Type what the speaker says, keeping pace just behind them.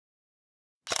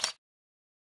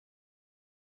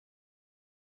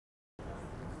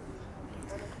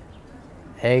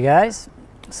Hey guys,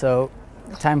 so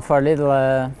time for a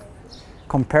little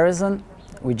comparison.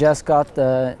 We just got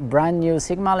the brand new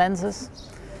Sigma lenses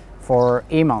for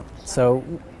E-mount. So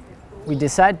we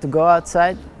decided to go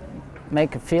outside,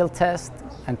 make a field test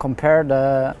and compare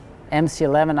the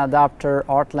MC-11 adapter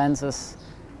art lenses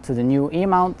to the new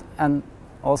E-mount and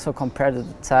also compare the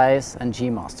size and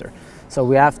G-master. So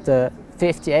we have the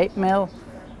 58mm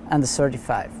and the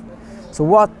 35. So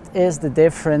what is the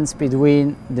difference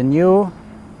between the new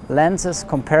lenses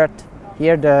compared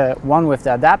here the one with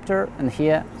the adapter and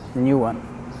here the new one?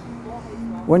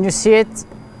 When you see it,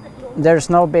 there's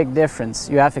no big difference.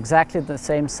 You have exactly the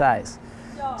same size.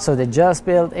 So they just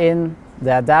built in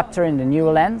the adapter in the new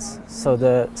lens, so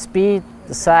the speed,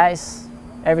 the size,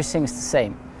 everything is the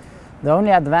same. The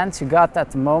only advance you got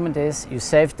at the moment is you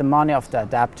save the money of the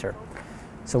adapter.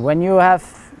 So when you have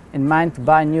in mind to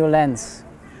buy a new lens,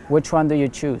 which one do you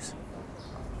choose?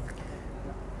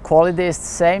 Quality is the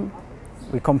same.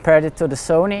 We compared it to the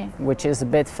Sony, which is a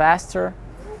bit faster.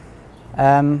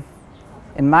 In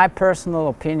my personal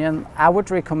opinion, I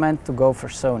would recommend to go for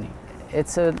Sony.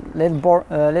 It's a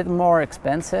little more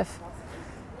expensive,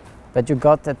 but you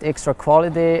got that extra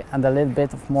quality and a little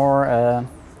bit of more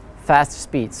faster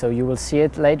speed. So you will see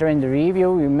it later in the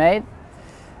review we made.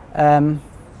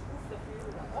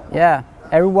 Yeah,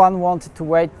 everyone wanted to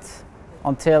wait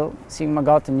until Sigma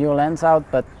got a new lens out,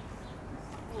 but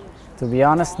to be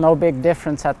honest, no big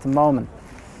difference at the moment.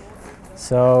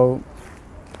 So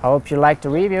I hope you liked the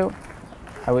review.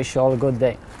 I wish you all a good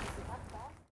day.